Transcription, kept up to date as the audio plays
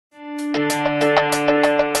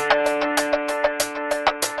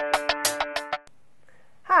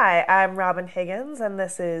Hi, I'm Robin Higgins, and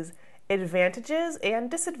this is Advantages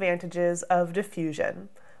and Disadvantages of Diffusion.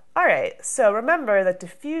 Alright, so remember that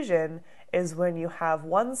diffusion is when you have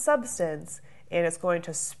one substance and it's going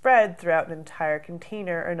to spread throughout an entire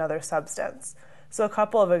container or another substance. So a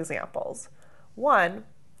couple of examples. One,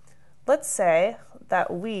 let's say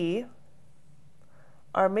that we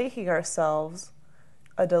are making ourselves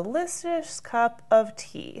a delicious cup of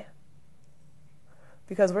tea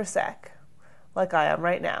because we're sick, like I am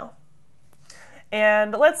right now.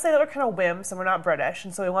 And let's say that we're kind of wimps and we're not British,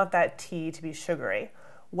 and so we want that tea to be sugary.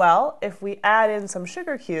 Well, if we add in some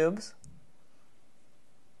sugar cubes,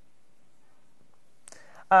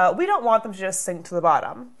 we don't want them to just sink to the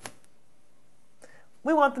bottom.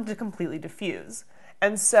 We want them to completely diffuse.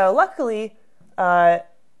 And so luckily,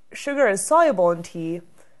 sugar is soluble in tea,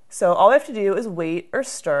 so all we have to do is wait or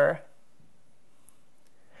stir.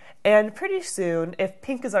 And pretty soon, if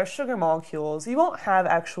pink is our sugar molecules, you won't have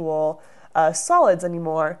actual solids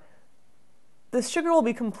anymore. The sugar will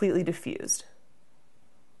be completely diffused.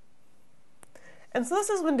 And so this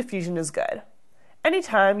is when diffusion is good.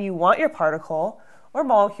 Anytime you want your particle or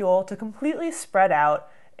molecule to completely spread out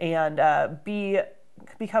and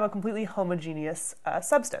become a completely homogeneous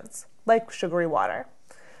substance, like sugary water.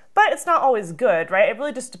 But it's not always good, right? It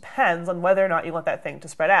really just depends on whether or not you want that thing to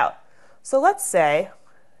spread out. So let's say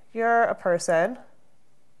you're a person,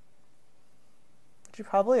 which you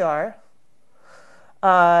probably are,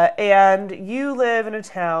 and you live in a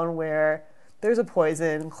town where there's a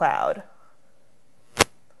poison cloud.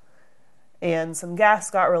 And some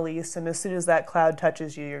gas got released, and as soon as that cloud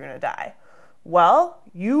touches you, you're going to die. Well,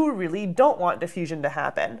 you really don't want diffusion to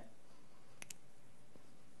happen.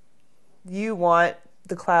 You want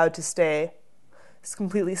the cloud to stay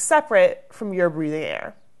completely separate from your breathing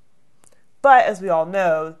air. But as we all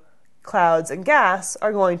know, clouds and gas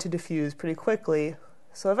are going to diffuse pretty quickly,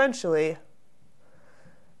 so eventually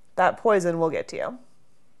that poison will get to you.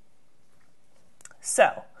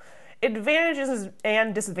 So, advantages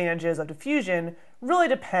and disadvantages of diffusion really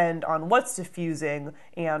depend on what's diffusing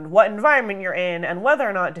and what environment you're in and whether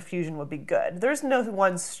or not diffusion would be good. There's no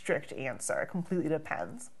one strict answer. It completely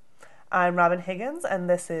depends. I'm Robin Higgins, and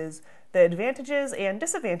this is the advantages and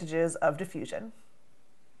disadvantages of diffusion.